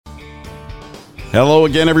Hello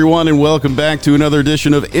again, everyone, and welcome back to another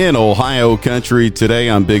edition of In Ohio Country. Today,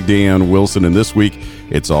 I'm Big Dan Wilson, and this week,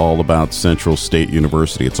 it's all about Central State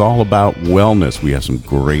University. It's all about wellness. We have some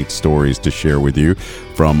great stories to share with you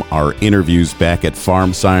from our interviews back at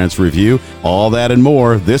Farm Science Review. All that and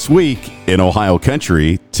more this week in Ohio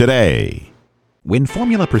Country Today. When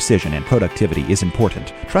formula precision and productivity is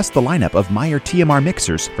important, trust the lineup of Meyer TMR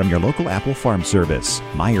mixers from your local Apple Farm Service.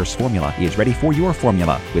 Meyer's formula is ready for your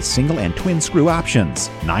formula with single and twin screw options.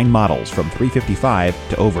 9 models from 355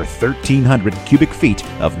 to over 1,300 cubic feet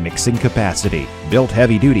of mixing capacity. Built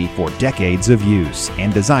heavy duty for decades of use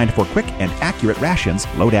and designed for quick and accurate rations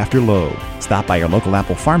load after load. Stop by your local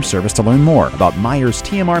Apple Farm Service to learn more about Meyer's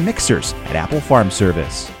TMR mixers at Apple Farm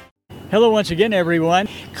Service. Hello once again, everyone.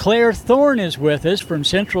 Clare Thorn is with us from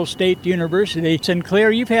Central State University. And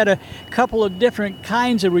Clare, you've had a couple of different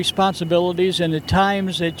kinds of responsibilities in the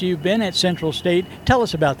times that you've been at Central State. Tell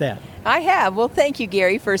us about that. I have. Well, thank you,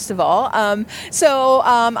 Gary, first of all.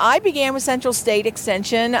 I began with Central State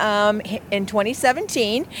Extension in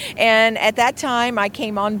 2017, and at that time I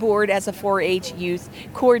came on board as a 4-H youth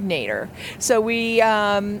coordinator. So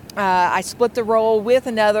I split the role with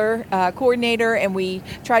another coordinator, and we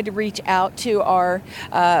tried to reach out to our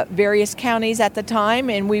various counties at the time,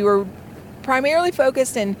 and we were primarily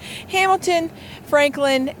focused in Hamilton,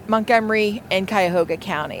 Franklin, Montgomery, and Cuyahoga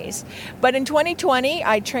counties. But in 2020,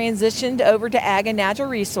 I transitioned over to Ag and Natural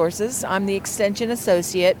Resources. I'm the Extension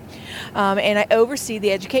Associate, and I oversee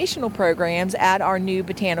the educational programs at our new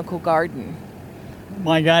botanical garden.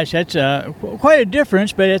 My gosh, that's quite a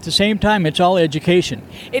difference, but at the same time, it's all education.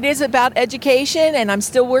 It is about education, and I'm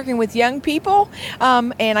still working with young people,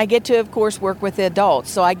 and I get to, of course, work with the adults.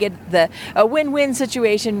 So I get a win-win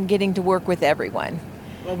situation getting to work with everyone.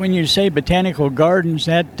 Well, when you say botanical gardens,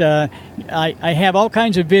 that I have all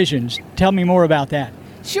kinds of visions. Tell me more about that.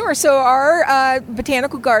 Sure. So our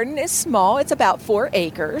botanical garden is small. It's about 4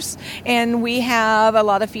 acres, and we have a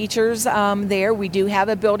lot of features there. We do have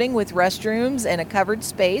a building with restrooms and a covered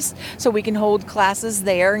space, so we can hold classes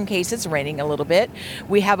there in case it's raining a little bit.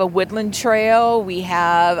 We have a woodland trail. We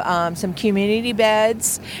have some community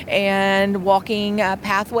beds and walking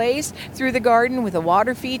pathways through the garden with a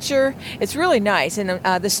water feature. It's really nice, and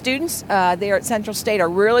the students there at Central State are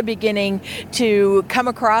really beginning to come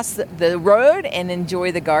across the road and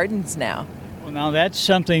enjoy the gardens now. Well, now that's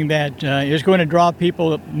something that is going to draw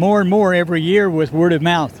people more and more every year with word of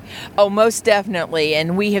mouth. Oh, most definitely.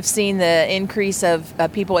 And we have seen the increase of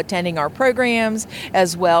people attending our programs,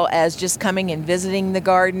 as well as just coming and visiting the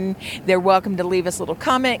garden. They're welcome to leave us little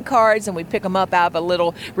comment cards, and we pick them up out of a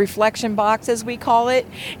little reflection box, as we call it.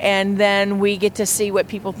 And then we get to see what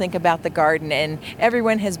people think about the garden, and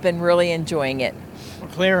everyone has been really enjoying it.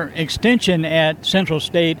 Clare, Extension at Central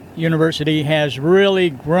State University has really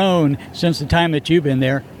grown since the time that you've been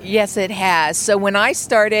there. Yes, it has. So when I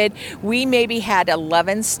started, we maybe had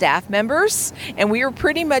 11 staff members, and we were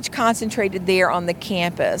pretty much concentrated there on the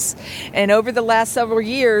campus. And over the last several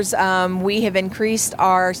years, we have increased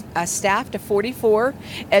our staff to 44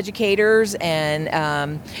 educators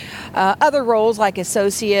and other roles like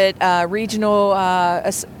associate regional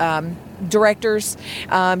directors,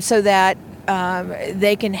 so that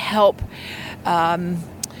they can help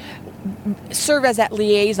serve as that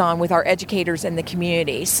liaison with our educators in the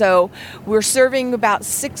community. So we're serving about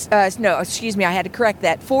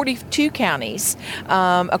 42 counties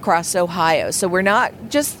across Ohio. So we're not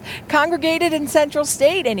just congregated in Central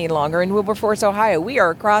State any longer in Wilberforce, Ohio. We are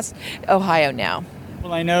across Ohio now.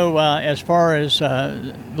 Well, I know as far as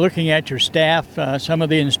looking at your staff, some of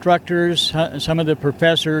the instructors, some of the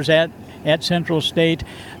professors at Central State,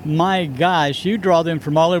 my gosh, you draw them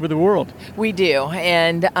from all over the world. We do.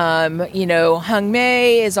 And, Hung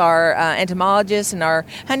May is our entomologist and our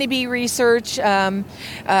honeybee research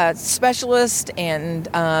specialist,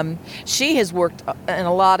 and she has worked in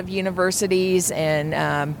a lot of universities,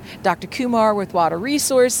 and Dr. Kumar with Water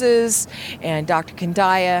Resources, and Dr.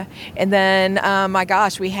 Kandaya. And then,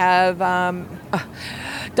 we have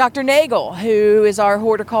Dr. Nagel, who is our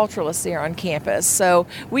horticulturalist there on campus. So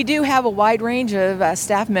we do have a wide range of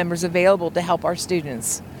staff members available to help our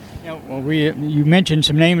students. Yeah, well, you mentioned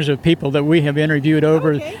some names of people that we have interviewed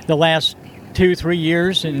over the last 2-3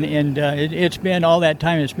 years, and it's been all that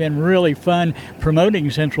time. It's been really fun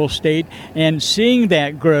promoting Central State and seeing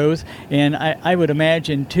that growth. And I would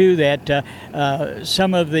imagine too that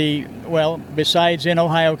some of the, besides in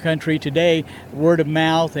Ohio Country Today, word of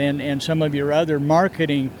mouth and some of your other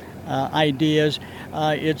marketing ideas,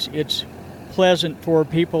 it's pleasant for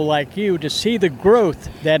people like you to see the growth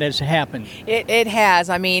that has happened. It has.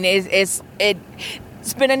 I mean,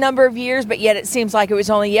 It's been a number of years, but yet it seems like it was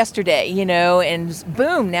only yesterday, and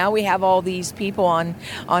boom, now we have all these people on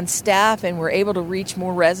staff, and we're able to reach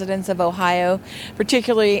more residents of Ohio,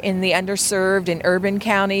 particularly in the underserved and urban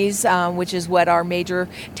counties, which is what our major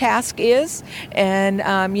task is. And,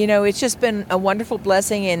 it's just been a wonderful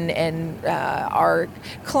blessing, and our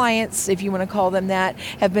clients, if you want to call them that,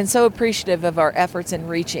 have been so appreciative of our efforts in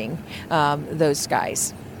reaching those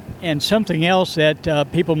guys. And something else that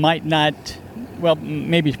people might not,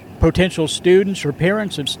 maybe potential students or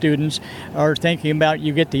parents of students are thinking about,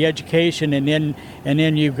 you get the education and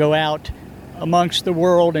then you go out amongst the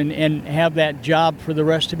world and have that job for the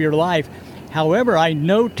rest of your life. However, I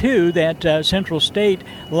know, too, that Central State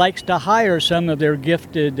likes to hire some of their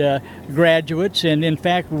gifted graduates. And, in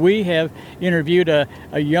fact, we have interviewed a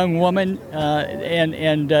young woman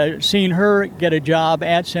and seen her get a job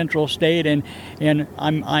at Central State. And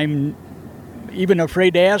I'm even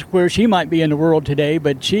afraid to ask where she might be in the world today,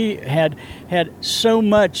 but she had so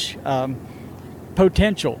much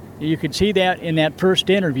potential. You could see that in that first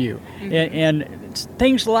interview. Mm-hmm. And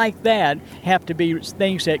things like that have to be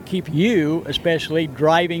things that keep you, especially,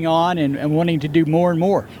 driving on and wanting to do more and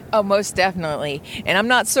more. Oh, most definitely. And I'm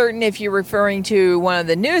not certain if you're referring to one of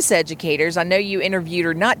the newest educators. I know you interviewed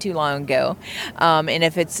her not too long ago. And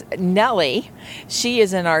if it's Nellie, she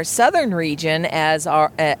is in our southern region as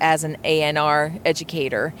an A&R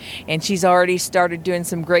educator. And she's already started doing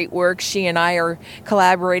some great work. She and I are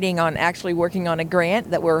collaborating on actually working on a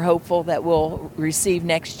grant that we're hopeful that we'll receive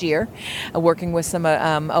next year, working with some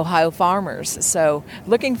Ohio farmers. So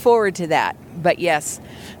looking forward to that. But yes.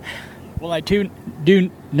 Well, I do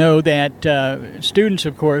know that students,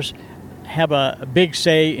 of course, have a big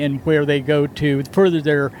say in where they go to further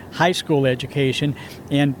their high school education,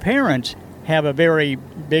 and parents have a very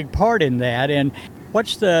big part in that. And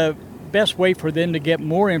what's the best way for them to get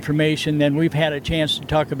more information than we've had a chance to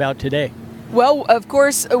talk about today? Well, of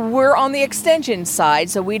course, we're on the extension side,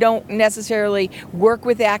 so we don't necessarily work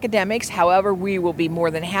with academics. However, we will be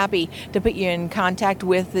more than happy to put you in contact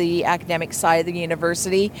with the academic side of the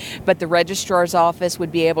university. But the registrar's office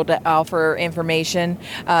would be able to offer information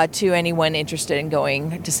to anyone interested in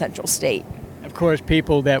going to Central State. Of course,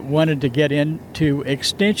 people that wanted to get into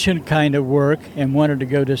extension kind of work and wanted to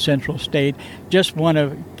go to Central State just want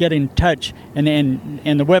to get in touch, and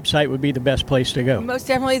the website would be the best place to go. Most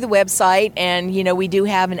definitely the website, and we do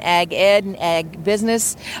have an ag ed and ag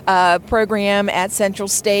business program at Central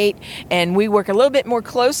State, and we work a little bit more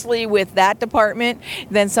closely with that department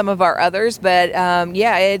than some of our others. But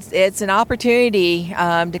it's an opportunity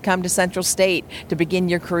to come to Central State to begin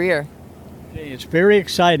your career. It's very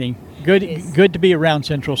exciting. Good to be around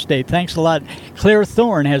Central State. Thanks a lot. Clare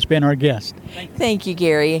Thorn has been our guest. Thank you,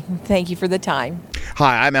 Gary. Thank you for the time.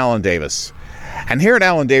 Hi, I'm Alan Davis. And here at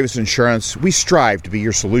Alan Davis Insurance, we strive to be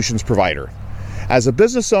your solutions provider. As a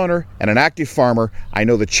business owner and an active farmer, I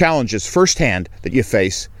know the challenges firsthand that you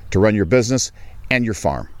face to run your business and your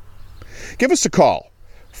farm. Give us a call,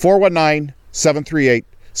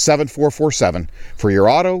 419-738-7447, for your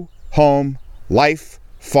auto, home, life,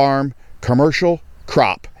 farm, commercial,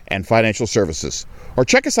 crop, and financial services. Or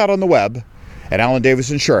check us out on the web at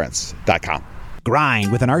AlanDavisInsurance.com.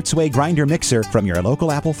 Grind with an Artsway grinder mixer from your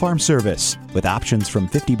local Apple Farm Service, with options from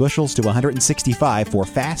 50 bushels to 165 for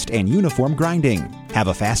fast and uniform grinding. Have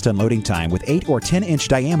a fast unloading time with 8 or 10-inch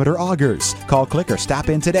diameter augers. Call, click, or stop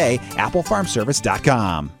in today,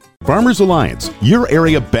 applefarmservice.com. Farmers Alliance, your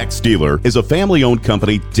area Beck's dealer, is a family-owned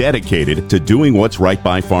company dedicated to doing what's right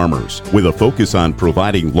by farmers, with a focus on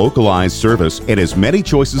providing localized service and as many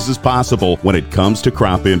choices as possible when it comes to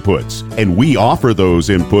crop inputs. And we offer those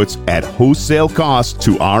inputs at wholesale cost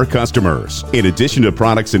to our customers. In addition to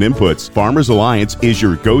products and inputs, Farmers Alliance is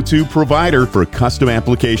your go-to provider for custom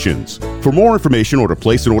applications. For more information or to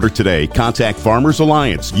place an order today, contact Farmers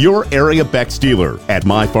Alliance, your area Beck's dealer, at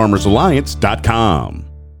myfarmersalliance.com.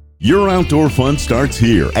 Your outdoor fun starts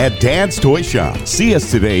here at Dad's Toy Shop. See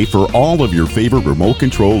us today for all of your favorite remote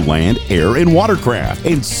control land, air, and watercraft,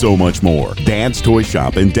 and so much more. Dad's Toy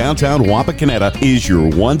Shop in downtown Wapakoneta is your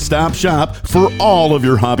one-stop shop for all of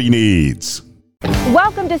your hobby needs.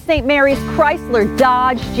 Welcome to St. Mary's Chrysler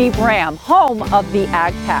Dodge Jeep Ram, home of the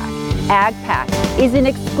Ag Pack. Ag Pack is an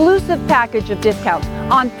exclusive package of discounts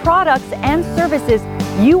on products and services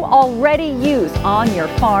you already use on your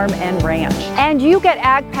farm and ranch. And you get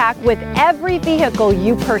Ag Pack with every vehicle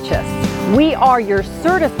you purchase. We are your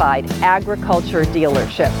certified agriculture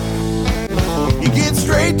dealership. You get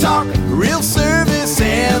straight talk, real service,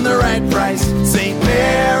 and the right price. St.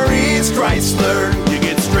 Mary's Chrysler, you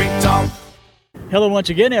get straight talk. Hello once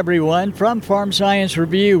again, everyone. From Farm Science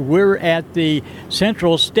Review, we're at the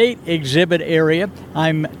Central State exhibit area.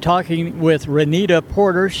 I'm talking with Renita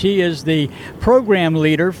Porter. She is the program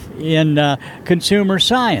leader in consumer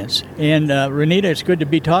science. And Renita, it's good to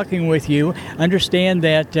be talking with you. Understand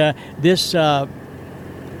that this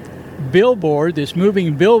billboard, this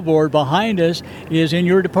moving billboard behind us, is in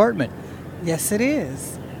your department. Yes, it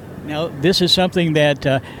is. Now, this is something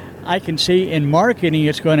that I can see in marketing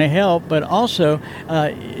it's going to help, but also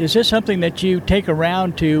is this something that you take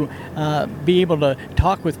around to be able to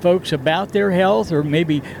talk with folks about their health, or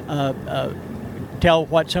maybe tell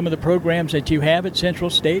what some of the programs that you have at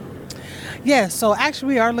Central State? Yes, so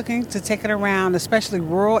actually we are looking to take it around, especially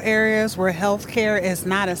rural areas where healthcare is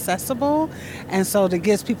not accessible, and so that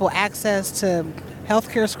gives people access to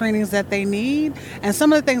healthcare screenings that they need. And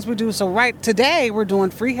some of the things we do, so right today we're doing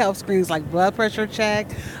free health screenings like blood pressure check,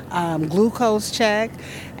 glucose check,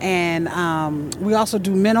 and we also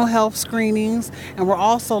do mental health screenings, and we're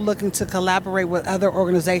also looking to collaborate with other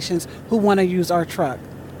organizations who want to use our truck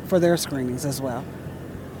for their screenings as well.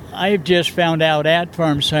 I've just found out at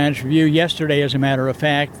Farm Science Review yesterday, as a matter of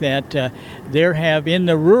fact, that there have, in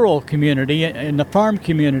the rural community, in the farm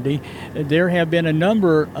community, there have been a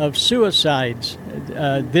number of suicides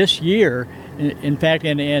this year. In fact,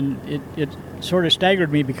 and it sort of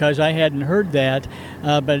staggered me because I hadn't heard that.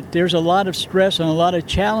 But there's a lot of stress and a lot of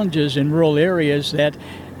challenges in rural areas that,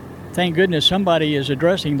 thank goodness, somebody is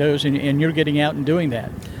addressing those, and you're getting out and doing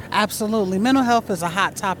that. Absolutely. Mental health is a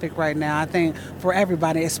hot topic right now, I think, for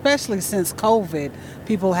everybody, especially since COVID.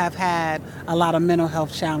 People have had a lot of mental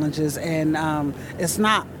health challenges, and it's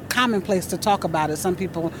not commonplace to talk about it. Some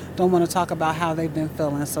people don't want to talk about how they've been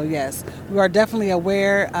feeling. So, yes, we are definitely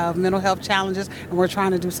aware of mental health challenges, and we're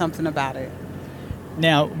trying to do something about it.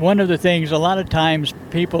 Now, one of the things, a lot of times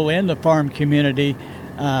people in the farm community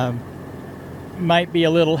might be a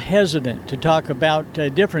little hesitant to talk about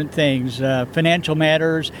different things, financial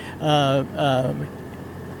matters,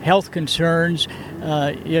 health concerns.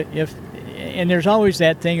 And there's always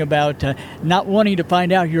that thing about not wanting to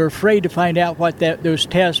find out. You're afraid to find out what those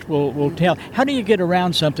tests will tell. How do you get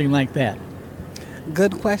around something like that?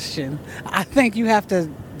 Good question. I think you have to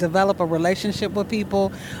develop a relationship with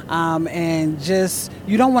people, and just,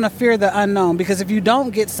 you don't want to fear the unknown, because if you don't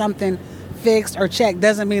get something fixed or checked,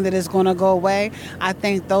 doesn't mean that it's going to go away. I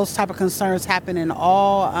think those type of concerns happen in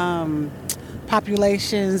all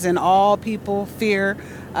populations, and all people fear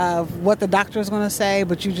of what the doctor is going to say,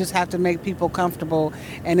 but you just have to make people comfortable,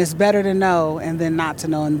 and it's better to know and then not to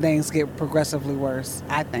know, and things get progressively worse,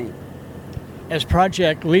 I think. As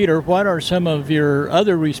project leader, what are some of your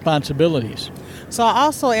other responsibilities? So I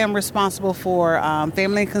also am responsible for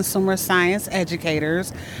Family and Consumer Science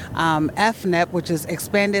Educators, FNEP, which is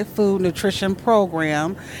Expanded Food Nutrition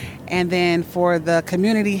Program, and then for the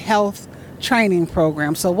Community Health Training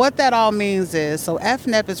Program. So what that all means is, so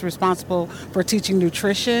FNEP is responsible for teaching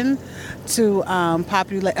nutrition to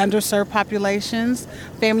underserved populations.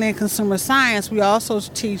 Family and Consumer Science, we also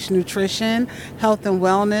teach nutrition, health and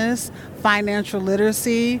wellness, financial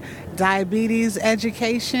literacy, diabetes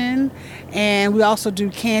education, and we also do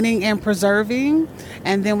canning and preserving.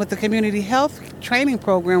 And then with the Community Health Training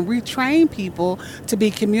Program, we train people to be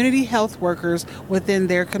community health workers within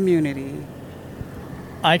their community.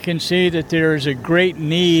 I can see that there's a great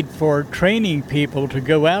need for training people to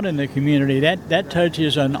go out in the community. That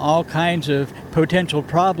touches on all kinds of potential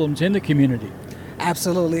problems in the community.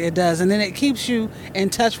 Absolutely, it does. And then it keeps you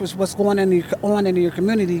in touch with what's going on in your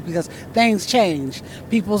community, because things change.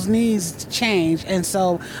 People's needs change. And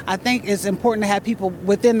so I think it's important to have people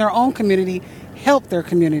within their own community help their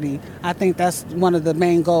community. I think that's one of the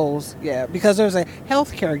main goals, because there's a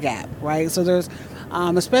healthcare gap, right? So there's,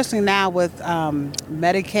 especially now with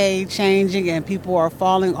Medicaid changing and people are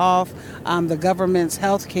falling off the government's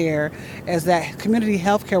health care, is that community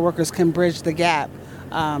healthcare workers can bridge the gap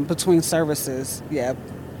between services.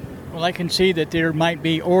 Well, I can see that there might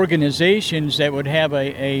be organizations that would have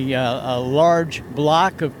a large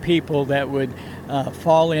block of people that would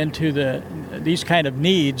fall into these kind of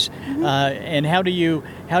needs. Mm-hmm. And how do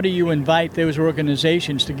you invite those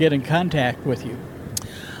organizations to get in contact with you?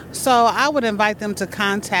 So I would invite them to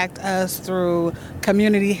contact us through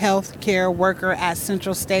community health care worker at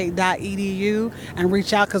centralstate.edu and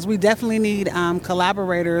reach out, because we definitely need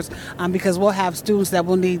collaborators, because we'll have students that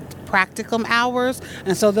will need practicum hours,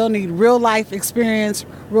 and so they'll need real life experience,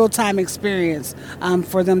 real time experience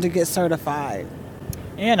for them to get certified.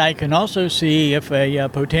 And I can also see if a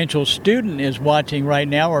potential student is watching right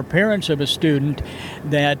now, or parents of a student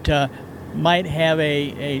that might have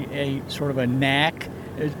a sort of a knack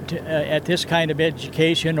at this kind of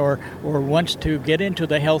education or wants to get into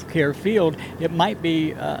the healthcare field, it might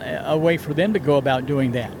be a way for them to go about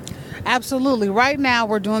doing that. Absolutely. Right now,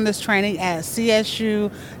 we're doing this training at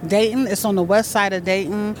CSU Dayton. It's on the west side of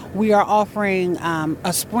Dayton. We are offering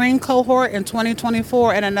a spring cohort in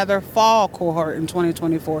 2024 and another fall cohort in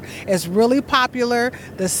 2024. It's really popular.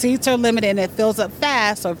 The seats are limited and it fills up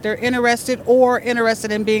fast. So if they're interested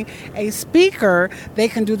in being a speaker, they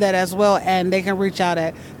can do that as well. And they can reach out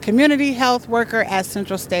at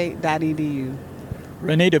communityhealthworker@centralstate.edu.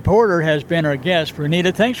 Renita Porter has been our guest.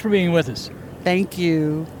 Renita, thanks for being with us. Thank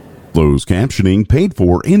you. Closed captioning paid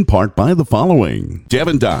for in part by the following.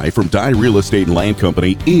 Devin Dye from Dye Real Estate and Land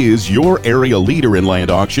Company is your area leader in land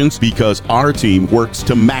auctions because our team works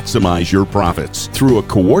to maximize your profits. Through a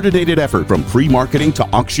coordinated effort from pre-marketing to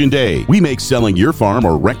auction day, we make selling your farm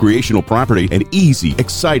or recreational property an easy,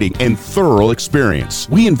 exciting, and thorough experience.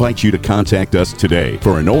 We invite you to contact us today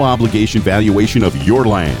for a no-obligation valuation of your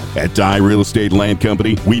land. At Dye Real Estate and Land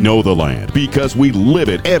Company, we know the land because we live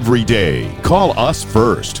it every day. Call us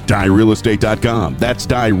first. DyeRealEstate.com. That's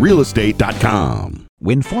DyeRealEstate.com.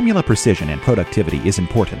 When formula precision and productivity is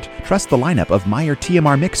important, trust the lineup of Meyer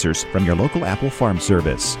TMR mixers from your local Apple Farm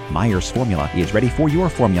Service. Meyer's formula is ready for your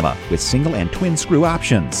formula with single and twin screw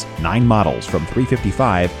options. 9 models from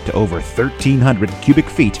 355 to over 1,300 cubic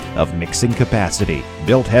feet of mixing capacity.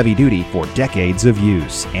 Built heavy duty for decades of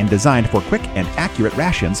use and designed for quick and accurate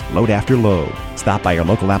rations load after load. Stop by your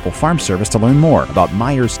local Apple Farm Service to learn more about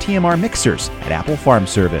Meyer's TMR mixers at Apple Farm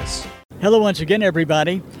Service. Hello once again,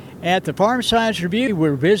 everybody. At the Farm Science Review,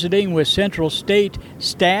 we're visiting with Central State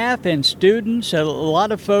staff and students, a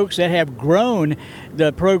lot of folks that have grown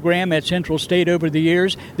the program at Central State over the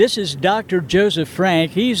years. This is Dr. Joseph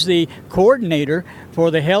Frank. He's the coordinator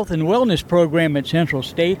for the Health and Wellness program at Central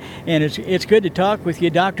State, and it's good to talk with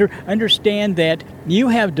you, Doctor. Understand that you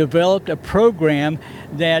have developed a program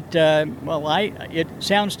that, it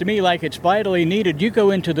sounds to me like it's vitally needed. You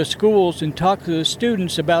go into the schools and talk to the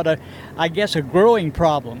students about a growing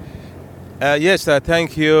problem. Yes,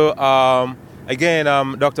 thank you. Again,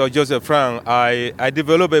 I'm Dr. Joseph Frank. I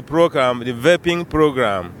developed a program, the vaping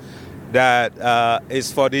program, that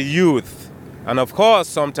is for the youth and, of course,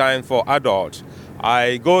 sometimes for adults.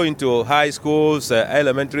 I go into high schools,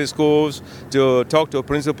 elementary schools to talk to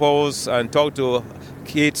principals and talk to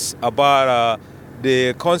kids about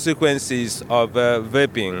the consequences of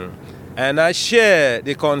vaping. And I share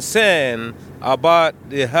the concern about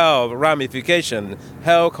the health ramification,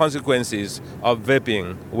 health consequences of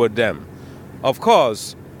vaping with them. Of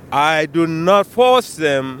course, I do not force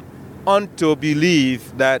them on to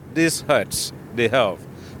believe that this hurts the health,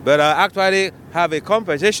 but I actually have a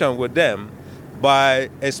conversation with them by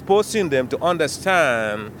exposing them to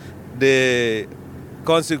understand the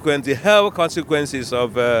health consequences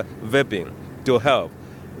of vaping to health.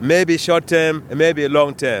 Maybe short term, maybe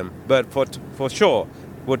long term, but for sure,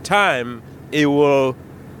 with time, it will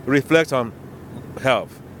reflect on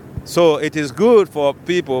health. So it is good for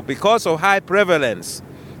people because of high prevalence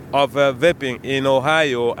of vaping in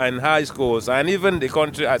Ohio and high schools and even the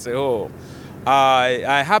country as a whole.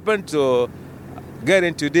 I happen to get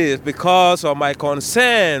into this because of my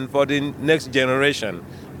concern for the next generation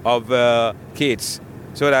of kids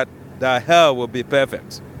so that their health will be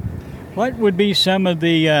perfect. What would be some of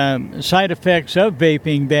the side effects of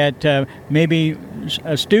vaping that maybe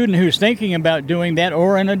a student who's thinking about doing that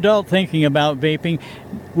or an adult thinking about vaping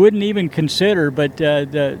wouldn't even consider, but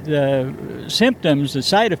the symptoms, the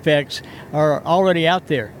side effects are already out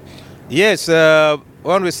there? Yes,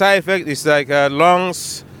 one of the side effects is like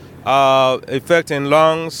lungs, effect in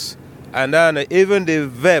lungs, and then even the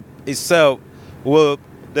vape itself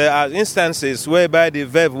there are instances whereby the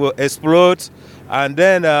vape will explode. And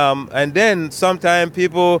then sometimes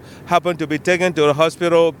people happen to be taken to the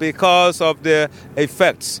hospital because of the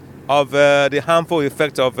effects of the harmful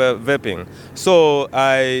effects of vaping. So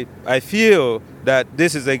I feel that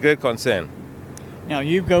this is a great concern. Now,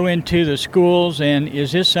 you go into the schools, and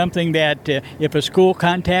is this something that if a school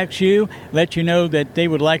contacts you, let you know that they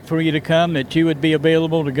would like for you to come, that you would be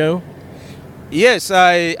available to go? Yes,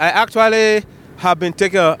 I actually have been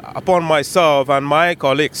taking upon myself and my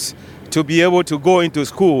colleagues to be able to go into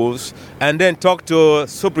schools and then talk to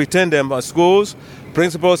superintendents of schools,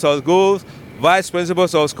 principals of schools, vice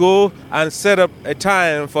principals of schools, and set up a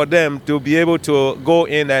time for them to be able to go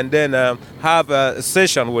in and then have a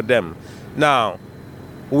session with them. Now,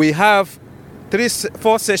 we have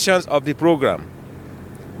 4 sessions of the program: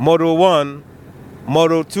 Model 1,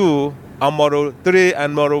 Model 2, and Model 3,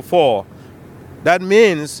 and Model 4. That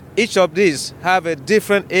means each of these have a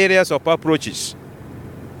different areas of approaches.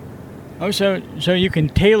 Oh, so you can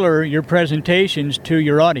tailor your presentations to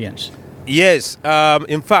your audience. Yes.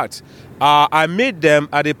 In fact, I meet them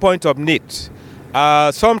at the point of need.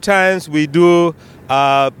 Sometimes we do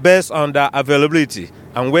based on the availability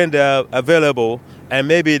and when they're available, and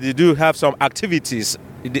maybe they do have some activities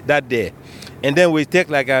that day. And then we take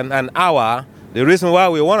like an hour. The reason why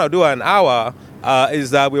we want to do an hour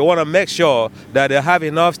is that we want to make sure that they have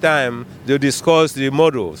enough time to discuss the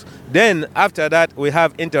modules. Then after that, we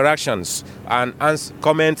have interactions and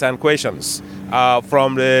comments and questions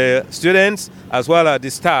from the students as well as the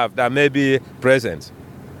staff that may be present.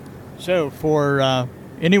 So for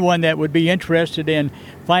anyone that would be interested in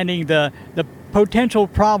finding the potential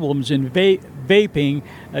problems in vaping,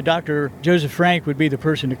 Dr. Joseph Frank would be the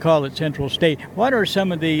person to call at Central State. What are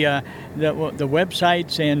some of the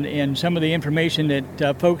websites and some of the information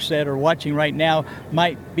that folks that are watching right now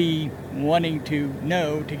might be wanting to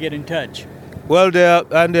know to get in touch? Well,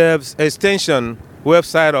 on the extension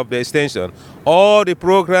website of the extension, all the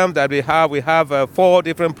programs that we have 4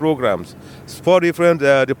 different programs, 4 different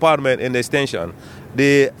departments in the extension.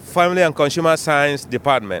 The Family and Consumer Science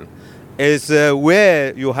Department is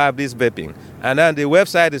where you have this vaping. And then the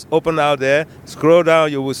website is open out there. Scroll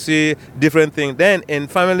down, you will see different things. Then in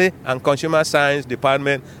Family and Consumer Science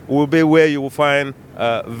Department will be where you will find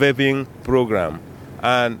vaping program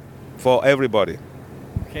and for everybody.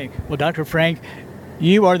 Okay. Well, Dr. Frank,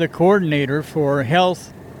 you are the coordinator for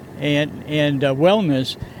health and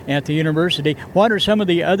wellness at the university. What are some of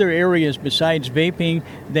the other areas besides vaping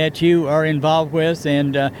that you are involved with,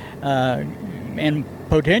 and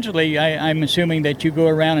potentially, I'm assuming that you go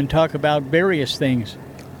around and talk about various things?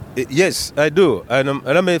 Yes, I do. And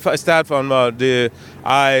let me start from the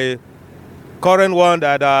current one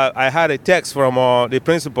that I had a text from the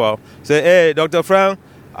principal. Say, hey, Dr. Frank,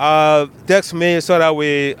 text me so that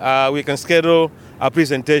we can schedule a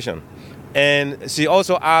presentation. And she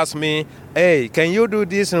also asked me, hey, can you do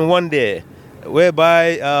this in one day,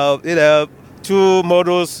 whereby 2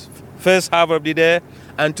 modules first half of the day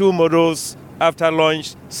and 2 modules after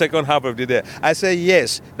lunch second half of the day? I say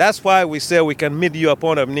yes. That's why we say we can meet you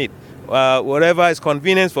upon a need, whatever is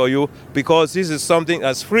convenient for you, because this is something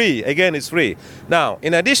that's free. Again, it's free. Now,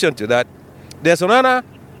 in addition to that, there's another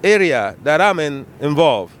area that I'm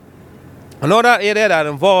involved. Another area that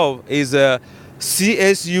I'm involved is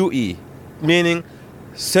CSUE, meaning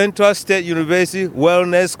Central State University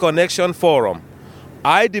Wellness Connection Forum.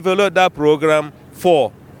 I developed that program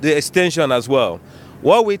for the extension as well.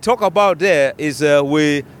 What we talk about there is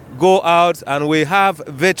we go out and we have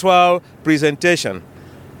virtual presentation,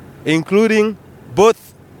 including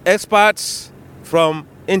both experts from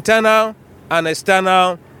internal and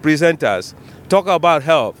external presenters, talk about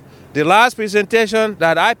health. The last presentation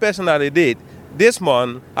that I personally did this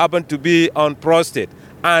month happened to be on prostate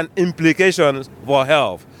and implications for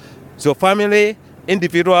health. So family,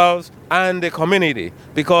 individuals, and the community,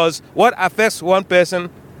 because what affects one person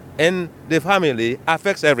in the family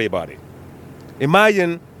affects everybody.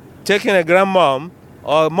 Imagine taking a grandmom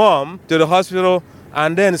or mom to the hospital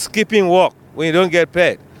and then skipping work when you don't get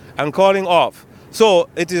paid and calling off. So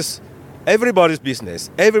it is everybody's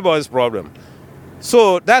business, everybody's problem.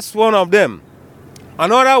 So that's one of them.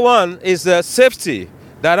 Another one is safety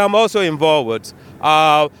that I'm also involved with.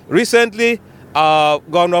 Recently,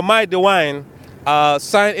 Governor Mike DeWine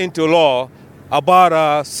signed into law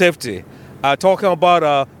about safety, talking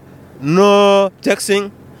about no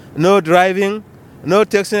texting, no driving, no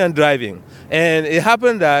texting and driving. And it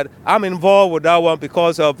happened that I'm involved with that one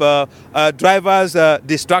because of drivers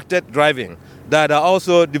distracted driving, that are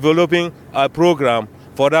also developing a program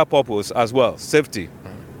for that purpose as well, safety.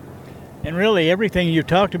 And really, everything you've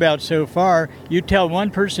talked about so far, you tell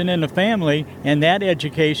one person in the family, and that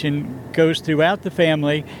education goes throughout the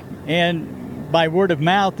family, and by word of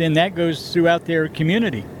mouth, then that goes throughout their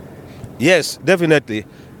community. Yes, definitely.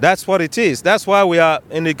 That's what it is. That's why we are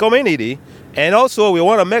in the community, and also we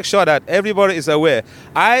want to make sure that everybody is aware.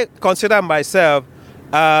 I consider myself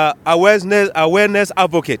awareness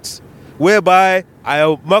advocate, whereby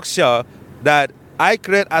I make sure that I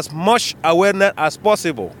create as much awareness as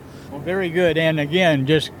possible. Well, very good. And again,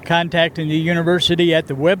 just contacting the university at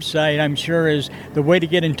the website, I'm sure, is the way to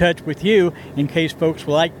get in touch with you in case folks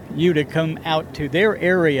would like you to come out to their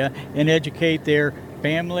area and educate their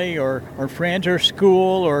family or friends or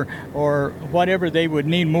school or whatever they would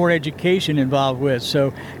need more education involved with.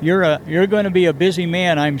 So you're going to be a busy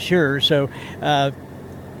man, I'm sure. So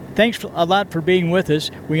thanks a lot for being with us.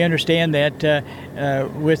 We understand that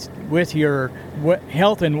with your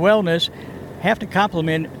health and wellness, have to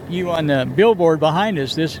compliment you on the billboard behind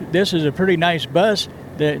us. This is a pretty nice bus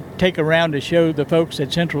take around to show the folks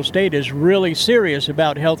that Central State is really serious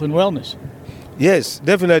about health and wellness. Yes,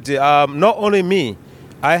 definitely. Not only me,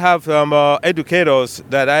 I have educators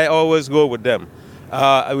that I always go with them.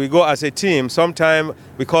 We go as a team, sometimes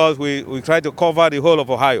because we try to cover the whole of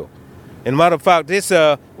Ohio. In matter of fact, this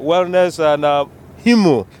wellness and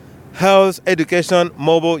HIMO, Health Education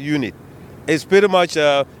Mobile Unit, is pretty much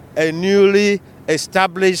a newly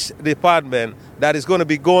established department that is going to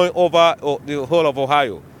be going over the whole of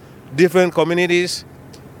Ohio. Different communities.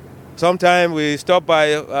 Sometimes we stop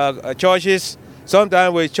by churches.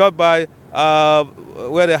 Sometimes we stop by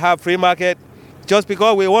where they have free market. Just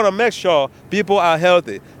because we want to make sure people are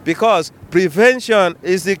healthy. Because prevention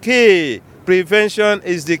is the key. Prevention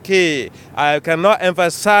is the key. I cannot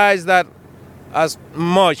emphasize that as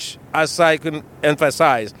much as I can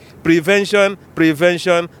emphasize. Prevention,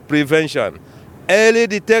 prevention, prevention. Early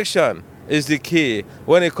detection is the key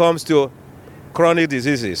when it comes to chronic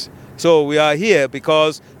diseases. So we are here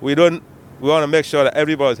because we want to make sure that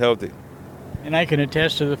everybody is healthy. And I can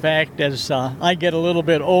attest to the fact as I get a little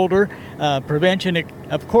bit older, prevention,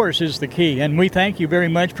 of course, is the key. And we thank you very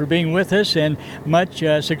much for being with us and much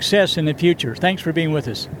success in the future. Thanks for being with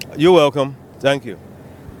us. You're welcome. Thank you.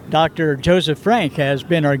 Dr. Joseph Frank has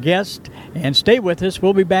been our guest, and stay with us.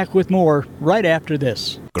 We'll be back with more right after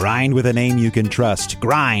this. Grind with a name you can trust.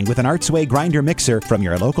 Grind with an Artsway grinder mixer from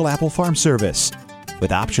your local Apple Farm Service.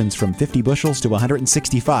 With options from 50 bushels to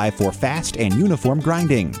 165 for fast and uniform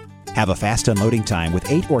grinding. Have a fast unloading time with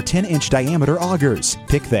 8 or 10-inch diameter augers.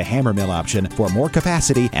 Pick the hammer mill option for more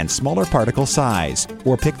capacity and smaller particle size.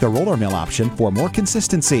 Or pick the roller mill option for more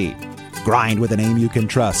consistency. Grind with a name you can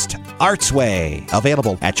trust. Artsway.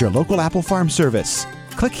 Available at your local Apple Farm Service.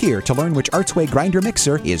 Click here to learn which Artsway grinder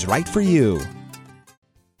mixer is right for you.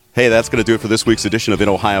 Hey, that's going to do it for this week's edition of In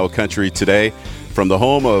Ohio Country Today. From the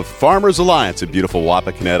home of Farmers Alliance in beautiful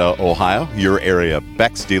Wapakoneta, Ohio, your area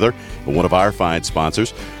Beck's dealer and one of our fine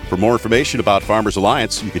sponsors. For more information about Farmers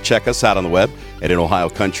Alliance, you can check us out on the web at In Ohio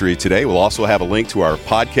Country Today. We'll also have a link to our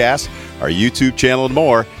podcast, our YouTube channel, and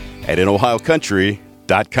more at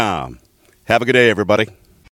InOhioCountry.com. Have a good day, everybody.